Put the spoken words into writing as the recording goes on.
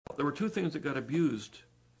there were two things that got abused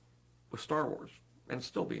with Star Wars, and it's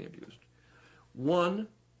still being abused. One,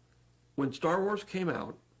 when Star Wars came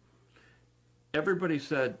out, everybody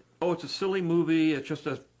said, oh, it's a silly movie, it's just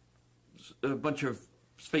a bunch of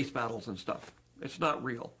space battles and stuff. It's not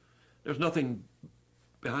real. There's nothing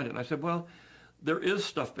behind it. And I said, well, there is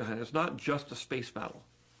stuff behind it. It's not just a space battle.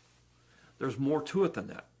 There's more to it than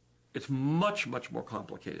that. It's much, much more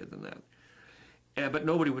complicated than that. But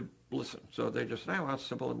nobody would listen. So they just said, oh, well, it's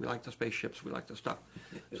simple, and we like the spaceships, we like the stuff.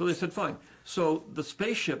 So they said, fine. So the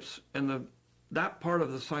spaceships and that part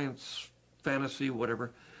of the science, fantasy,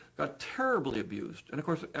 whatever, got terribly abused. And of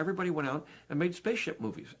course, everybody went out and made spaceship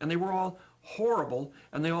movies. And they were all horrible,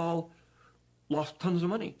 and they all lost tons of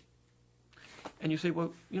money. And you say,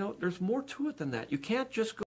 well, you know, there's more to it than that. You can't just go